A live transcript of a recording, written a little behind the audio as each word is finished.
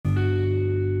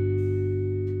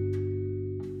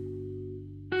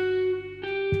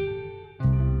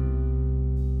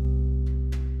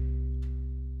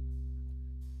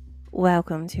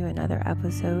Welcome to another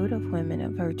episode of Women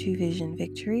of Virtue Vision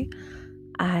Victory.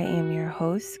 I am your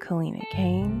host, Kalina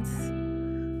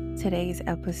Keynes. Today's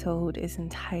episode is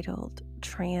entitled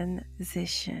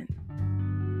Transition.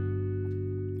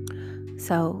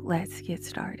 So let's get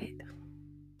started.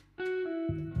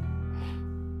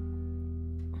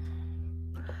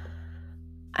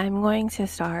 I'm going to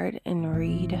start and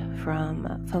read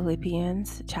from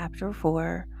Philippians chapter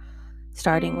 4,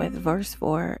 starting with verse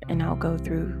 4, and I'll go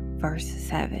through verse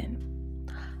 7.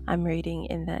 I'm reading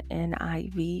in the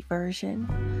NIV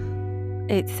version.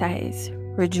 It says,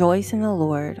 "Rejoice in the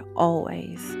Lord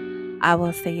always. I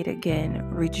will say it again,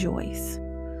 rejoice.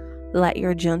 Let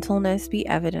your gentleness be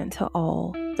evident to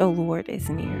all. The Lord is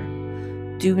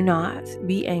near. Do not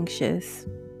be anxious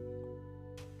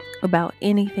about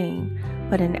anything,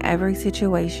 but in every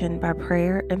situation, by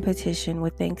prayer and petition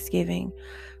with thanksgiving,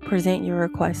 present your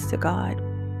requests to God.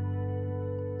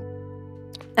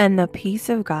 And the peace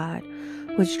of God,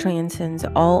 which transcends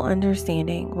all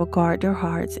understanding, will guard your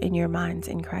hearts and your minds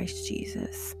in Christ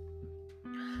Jesus."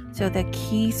 So the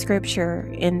key scripture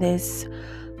in this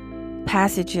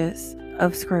passages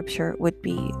of scripture would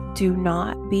be, do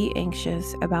not be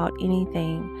anxious about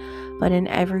anything, but in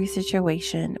every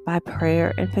situation, by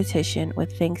prayer and petition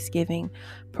with thanksgiving,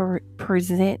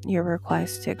 present your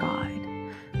requests to God.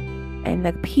 And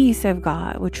the peace of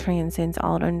God, which transcends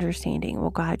all understanding, will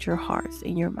guide your hearts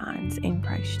and your minds in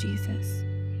Christ Jesus.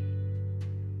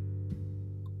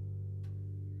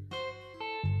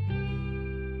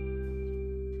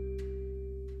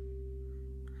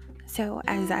 So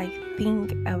as I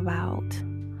think about,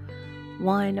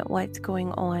 one, what's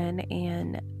going on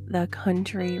in the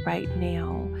country right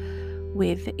now,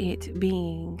 with it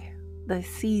being the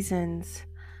seasons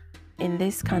in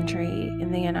this country,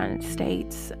 in the United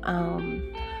States,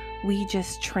 we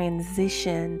just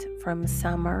transitioned from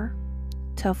summer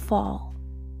to fall.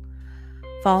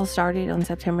 Fall started on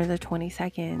September the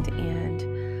 22nd,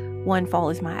 and fall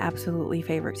is my absolutely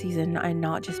favorite season, and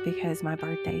not just because my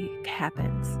birthday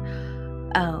happens,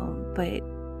 but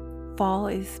fall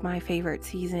is my favorite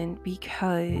season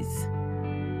because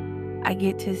I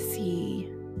get to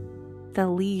see the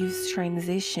leaves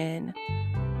transition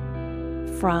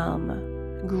from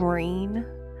green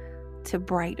to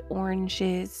bright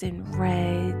oranges and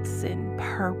reds and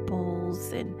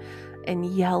purples and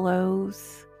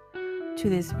yellows to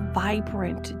this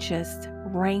vibrant just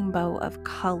rainbow of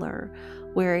color,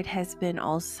 where it has been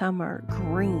all summer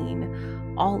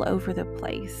green all over the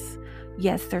place.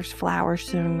 Yes, there's flowers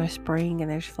during the spring and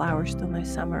there's flowers during the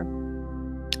summer,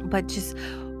 but just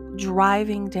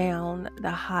driving down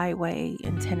the highway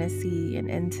in Tennessee and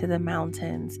into the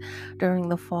mountains during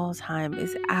the fall time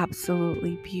is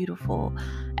absolutely beautiful,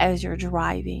 as you're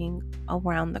driving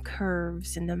around the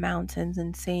curves in the mountains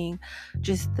and seeing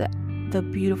just the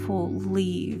beautiful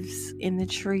leaves in the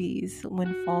trees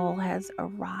when fall has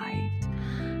arrived.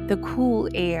 The cool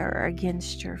air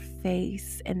against your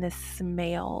face and the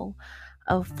smell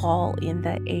of fall in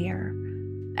the air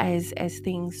as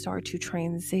things start to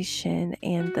transition,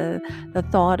 and the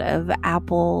thought of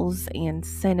apples and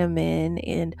cinnamon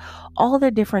and all the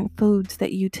different foods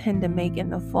that you tend to make in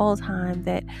the fall time,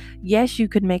 that yes, you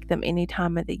could make them any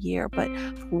time of the year, but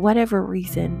for whatever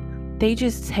reason, they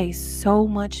just taste so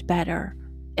much better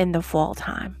in the fall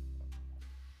time.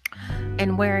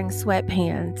 And wearing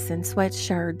sweatpants and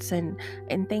sweatshirts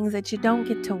and things that you don't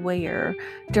get to wear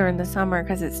during the summer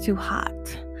because it's too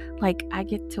hot. Like, I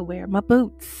get to wear my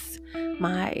boots,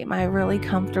 my really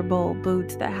comfortable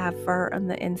boots that have fur on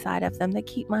the inside of them that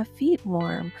keep my feet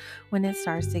warm when it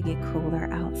starts to get cooler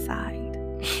outside.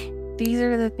 These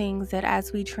are the things that,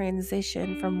 as we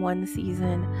transition from one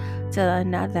season to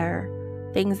another,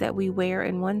 things that we wear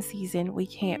in one season, we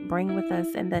can't bring with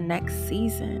us in the next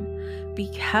season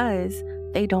because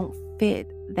they don't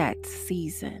fit that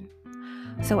season.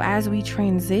 So as we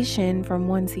transition from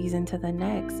one season to the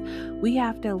next, we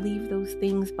have to leave those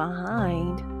things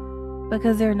behind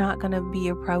because they're not going to be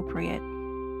appropriate.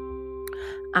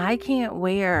 I can't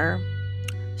wear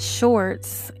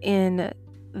shorts in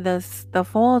the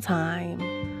fall time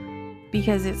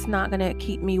because it's not going to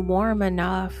keep me warm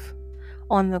enough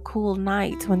on the cool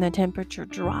nights when the temperature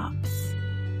drops.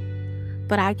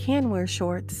 But I can wear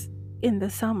shorts in the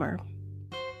summer.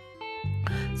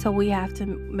 So we have to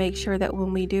make sure that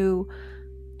when we do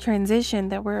transition,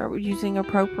 that we're using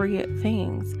appropriate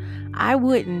things. I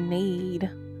wouldn't need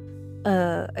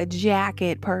a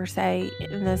jacket per se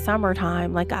in the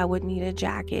summertime like I would need a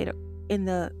jacket in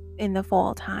the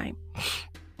fall time.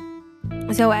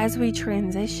 So as we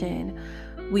transition,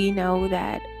 we know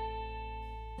that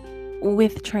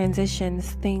with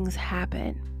transitions, things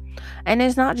happen. And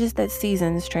it's not just that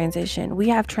seasons transition. We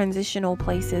have transitional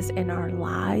places in our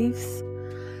lives.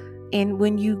 And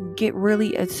when you get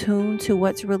really attuned to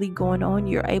what's really going on,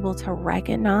 you're able to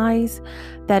recognize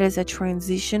that is a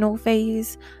transitional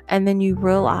phase. And then you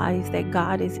realize that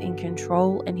God is in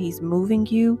control and He's moving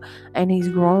you and He's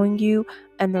growing you.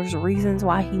 And there's reasons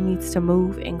why He needs to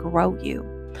move and grow you.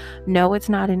 No, it's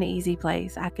not an easy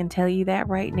place. I can tell you that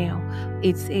right now.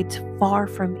 It's far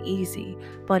from easy,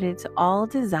 but it's all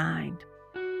designed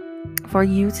for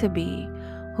you to be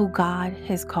who God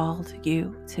has called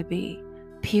you to be.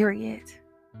 Period.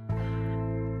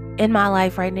 In my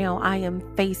life right now, I am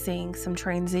facing some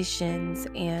transitions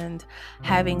and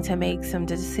having to make some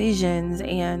decisions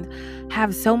and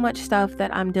have so much stuff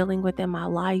that I'm dealing with in my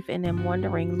life, and I'm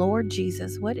wondering, Lord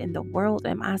Jesus, what in the world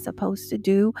am I supposed to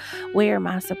do? Where am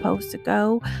I supposed to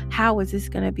go? How is this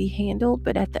going to be handled?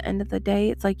 But at the end of the day,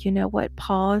 it's like, you know what?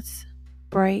 Pause,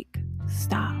 break,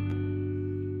 stop.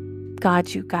 God,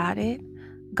 you got it.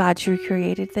 God, you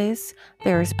created this.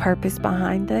 There is purpose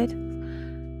behind it.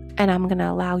 And I'm going to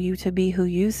allow you to be who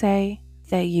you say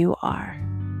that you are.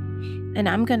 And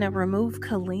I'm going to remove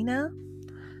Kalina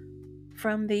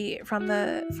from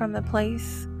the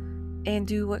place and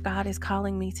do what God is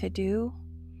calling me to do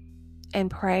and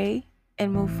pray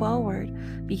and move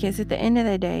forward. Because at the end of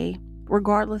the day,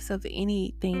 regardless of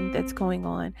anything that's going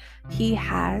on, He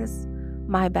has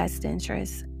my best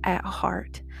interests at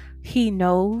heart. He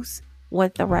knows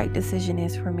what the right decision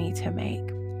is for me to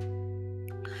make.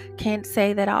 Can't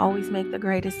say that I always make the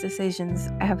greatest decisions.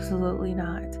 Absolutely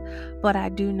not. But I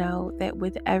do know that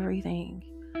with everything,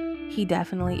 He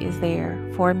definitely is there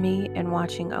for me and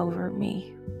watching over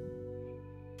me.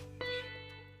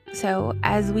 So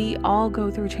as we all go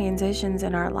through transitions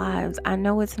in our lives, I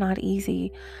know it's not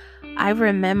easy. I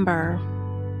remember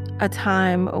a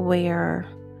time where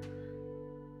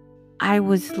I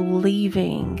was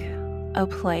leaving a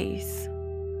place.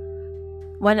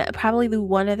 Probably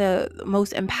one of the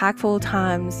most impactful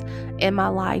times in my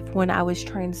life when I was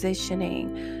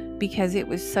transitioning, because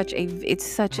it's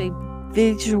such a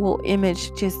visual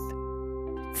image just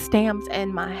stamped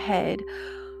in my head.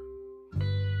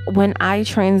 When I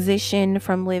transitioned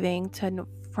from moving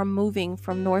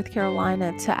from North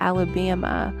Carolina to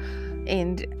Alabama,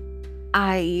 and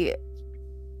I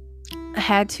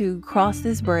had to cross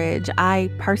this bridge. I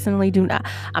personally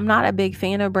I'm not a big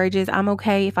fan of bridges. I'm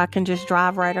okay if I can just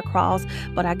drive right across,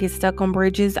 but I get stuck on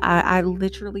bridges. I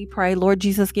literally pray, Lord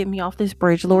Jesus, get me off this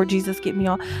bridge. Lord Jesus, get me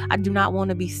off. I do not want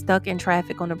to be stuck in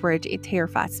traffic on a bridge. It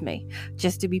terrifies me,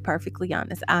 just to be perfectly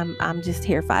honest. I'm just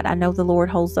terrified. I know the Lord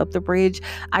holds up the bridge.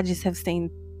 I just have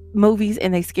seen movies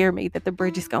and they scare me that the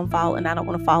bridge is going to fall and I don't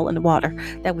want to fall in the water.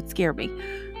 That would scare me.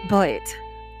 But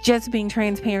just being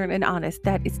transparent and honest,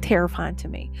 that is terrifying to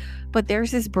me. But there's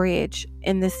this bridge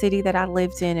in the city that I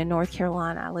lived in North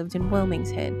Carolina. I lived in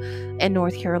Wilmington in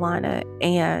North Carolina.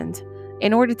 And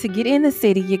in order to get in the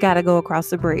city, you got to go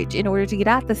across the bridge. In order to get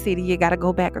out the city, you got to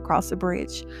go back across the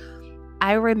bridge.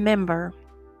 I remember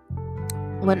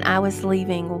when I was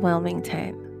leaving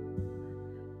Wilmington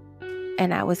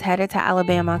and I was headed to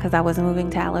Alabama because I was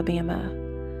moving to Alabama,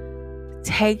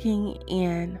 taking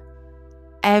in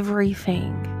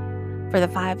everything for the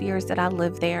 5 years that I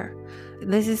lived there.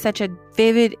 This is such a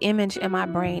vivid image in my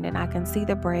brain, and I can see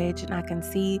the bridge and I can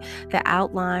see the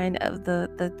outline of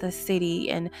the city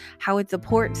and how it's a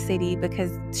port city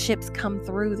because ships come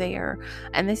through there.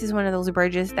 And this is one of those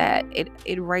bridges that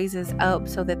it raises up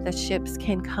so that the ships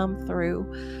can come through.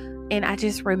 And I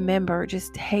just remember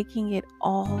just taking it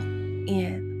all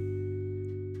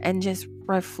in and just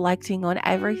reflecting on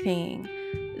everything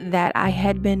that I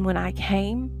had been when I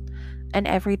came and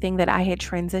everything that I had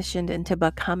transitioned into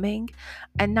becoming,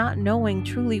 and not knowing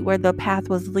truly where the path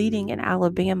was leading in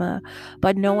Alabama,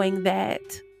 but knowing that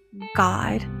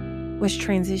God was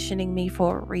transitioning me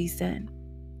for a reason.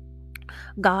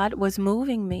 God was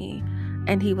moving me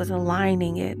and He was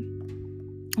aligning it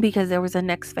because there was a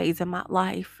next phase in my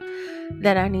life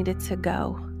that I needed to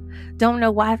go. Don't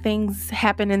know why things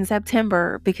happened in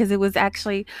September, because it was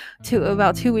actually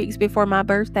about 2 weeks before my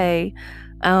birthday,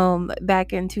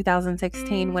 back in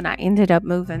 2016 when I ended up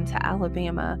moving to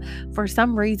Alabama. For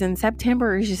some reason,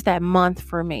 September is just that month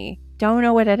for me. Don't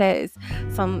know what it is.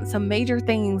 Some major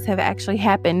things have actually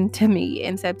happened to me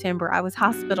in September. I was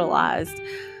hospitalized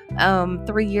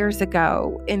 3 years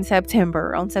ago in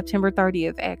September, on September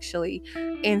 30th, actually.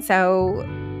 And so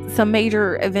some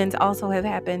major events also have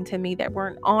happened to me that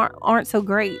aren't so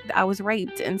great. I was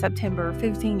raped in September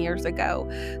 15 years ago.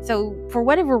 So for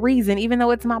whatever reason, even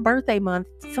though it's my birthday month,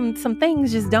 some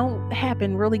things just don't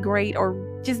happen really great,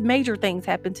 or just major things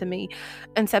happen to me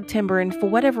in September. And for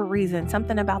whatever reason,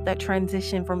 something about that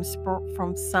transition from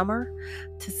summer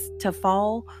to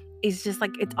fall is just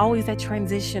like, it's always a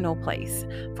transitional place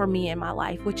for me in my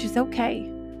life, which is okay,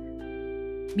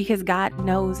 because God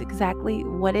knows exactly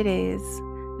what it is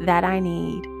that I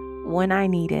need when I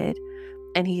need it,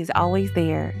 and He is always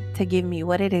there to give me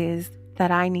what it is that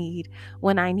I need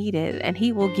when I need it, and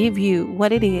He will give you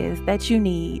what it is that you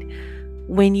need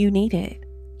when you need it.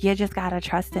 You just gotta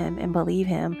trust Him and believe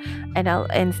Him,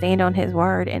 and stand on His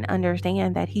word, and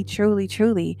understand that He truly,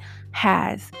 truly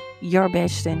has your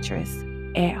best interest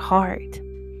at heart.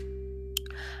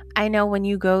 I know when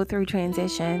you go through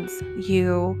transitions,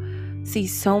 you see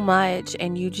so much,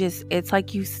 and it's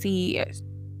like you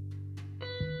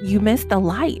miss the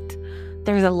light.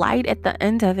 There's a light at the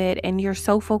end of it, and you're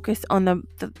so focused on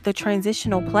the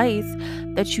transitional place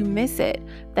that you miss it.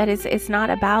 That it's not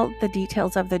about the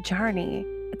details of the journey.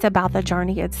 It's about the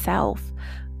journey itself.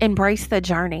 Embrace the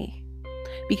journey,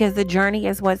 because the journey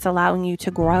is what's allowing you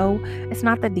to grow. It's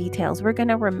not the details.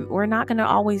 We're not gonna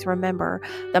always remember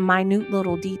the minute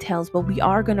little details, but we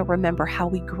are gonna remember how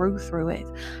we grew through it,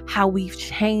 how we've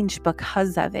changed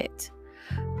because of it.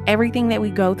 Everything that we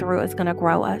go through is gonna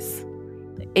grow us.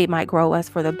 It might grow us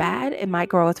for the bad. It might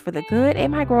grow us for the good. It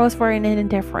might grow us for an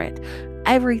indifferent.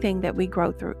 Everything that we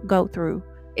go through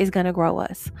is gonna grow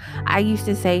us. I used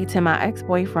to say to my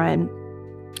ex-boyfriend,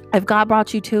 if God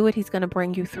brought you to it, He's gonna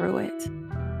bring you through it.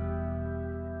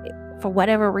 For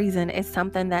whatever reason, it's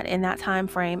something that in that time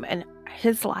frame in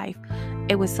his life,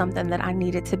 it was something that I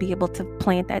needed to be able to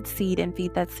plant that seed and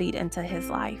feed that seed into his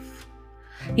life.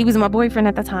 He was my boyfriend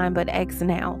at the time, but ex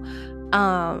now.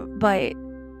 But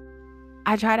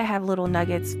I try to have little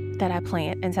nuggets that I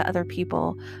plant into other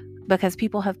people, because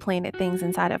people have planted things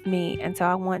inside of me. And so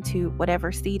I want to,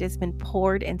 whatever seed has been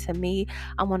poured into me,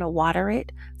 I want to water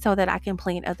it so that I can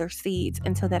plant other seeds,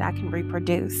 and so that I can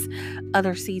reproduce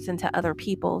other seeds into other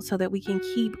people, so that we can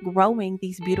keep growing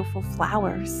these beautiful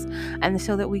flowers, and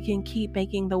so that we can keep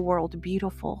making the world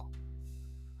beautiful.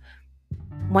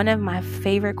 One of my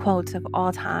favorite quotes of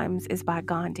all times is by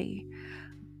Gandhi.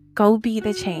 Go be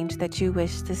the change that you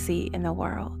wish to see in the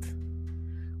world.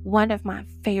 One of my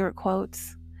favorite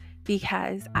quotes,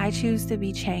 because I choose to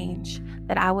be change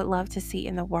that I would love to see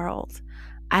in the world.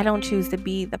 I don't choose to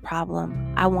be the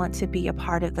problem. I want to be a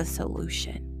part of the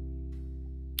solution.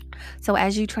 So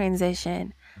as you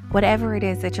transition, whatever it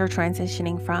is that you're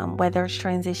transitioning from, whether it's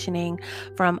transitioning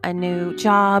from a new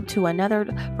job to another,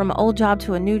 from an old job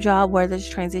to a new job, whether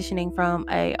it's transitioning from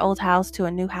an old house to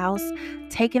a new house,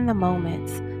 take in the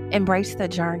moments, embrace the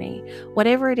journey.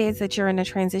 Whatever it is that you're in a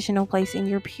transitional place in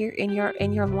your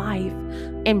life,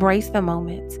 embrace the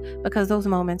moments, because those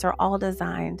moments are all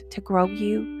designed to grow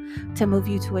you, to move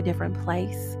you to a different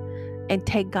place, and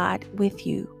take God with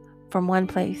you from one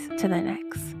place to the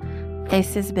next.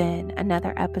 This has been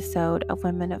another episode of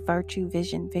Women of Virtue,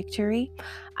 Vision, Victory.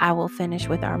 I will finish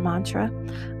with our mantra.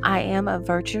 I am a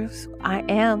virtuous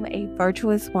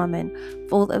woman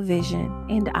full of vision,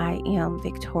 and I am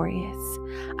victorious.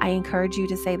 I encourage you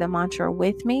to say the mantra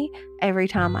with me every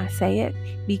time I say it,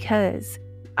 because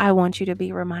I want you to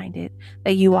be reminded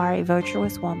that you are a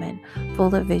virtuous woman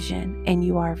full of vision, and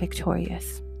you are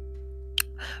victorious.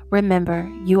 Remember,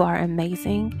 you are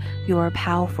amazing, you are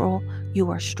powerful,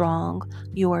 you are strong,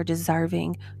 you are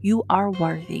deserving, you are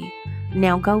worthy.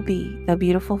 Now go be the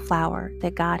beautiful flower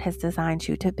that God has designed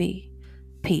you to be.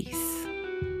 Peace.